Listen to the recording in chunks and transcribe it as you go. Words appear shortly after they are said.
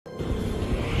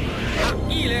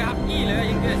เลยครับยี่เลย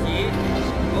ยังเป็นสี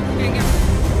ผมเอง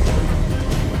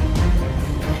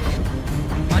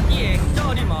มาที่เองเจ้า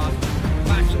ที่มา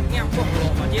ที่เงี้ยพวกเรา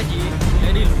มาที่จีเล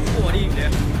ยที่หลู过的เลย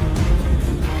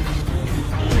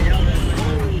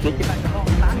你这个弄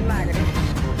单来的。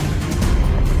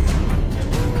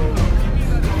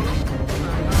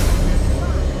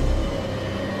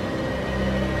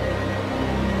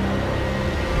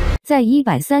载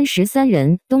133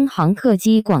人东航客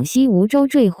机广西梧州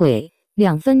坠毁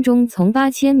，2分钟从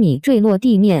8000米坠落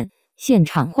地面，现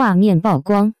场画面曝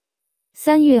光。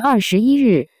3月21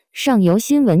日，上游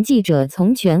新闻记者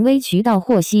从权威渠道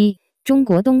获悉，中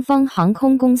国东方航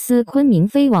空公司昆明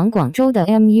飞往广州的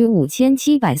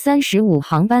MU5735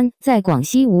航班在广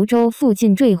西梧州附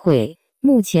近坠毁，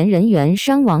目前人员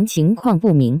伤亡情况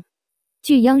不明。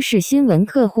据央视新闻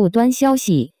客户端消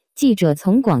息，记者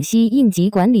从广西应急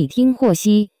管理厅获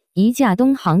悉，一架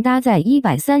东航搭载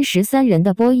133人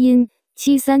的波音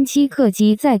737客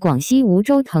机在广西梧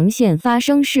州藤县发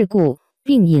生事故，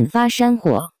并引发山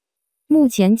火。目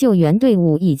前救援队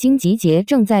伍已经集结，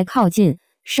正在靠近，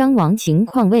伤亡情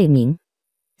况未明。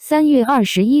3月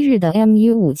21日的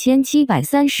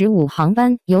MU5735航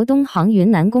班由东航云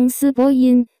南公司波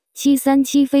音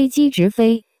737飞机直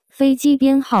飞，飞机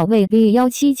编号为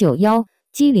B1791。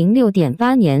机龄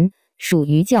6.8年，属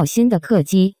于较新的客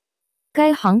机。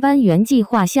该航班原计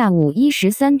划下午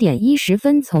13点10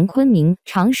分从昆明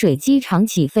长水机场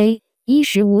起飞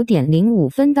，15点05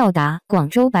分到达广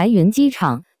州白云机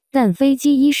场，但飞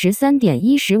机13点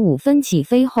15分起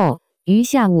飞后，于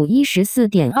下午14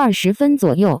点20分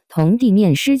左右同地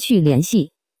面失去联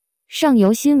系。上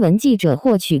游新闻记者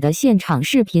获取的现场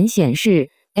视频显示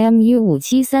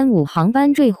，MU5735航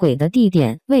班坠毁的地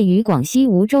点位于广西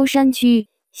梧州山区，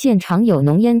现场有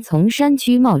浓烟从山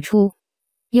区冒出。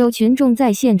有群众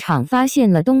在现场发现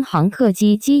了东航客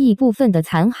机机翼部分的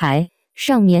残骸，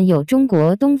上面有中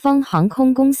国东方航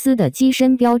空公司的机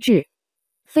身标志。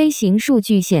飞行数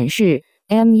据显示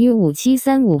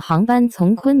，MU5735航班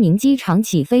从昆明机场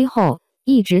起飞后，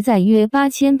一直在约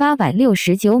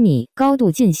8869米高度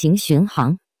进行巡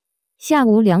航。下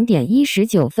午2点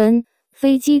19分。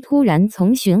飞机突然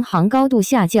从巡航高度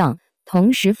下降，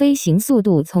同时飞行速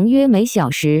度从约每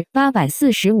小时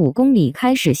845公里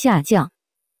开始下降。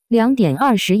2点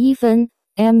21分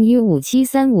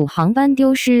 ，MU5735航班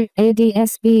丢失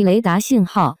ADS-B 雷达信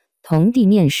号，同地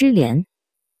面失联。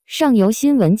上游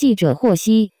新闻记者获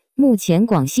悉，目前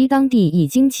广西当地已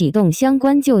经启动相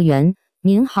关救援，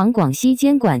民航广西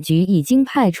监管局已经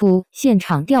派出现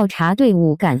场调查队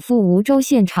伍赶赴梧州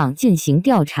现场进行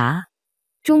调查。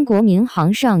中国民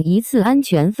航上一次安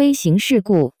全飞行事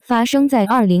故发生在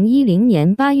2010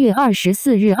年8月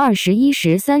24日21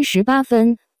时38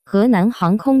分，河南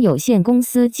航空有限公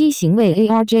司机型为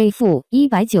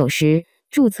ARJ-190，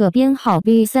 注册编号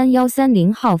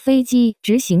B3130 号飞机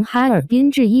执行哈尔滨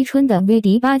至伊春的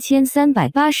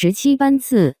VD8387班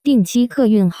次定期客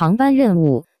运航班任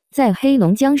务，在黑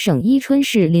龙江省伊春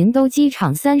市林兜机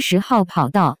场30号跑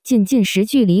道近近时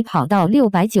距离跑道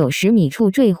690米处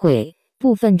坠毁。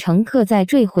部分乘客在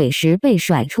坠毁时被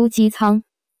甩出机舱，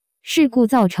事故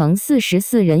造成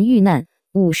44人遇难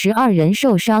，52人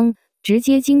受伤，直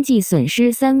接经济损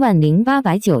失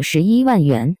30891万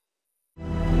元。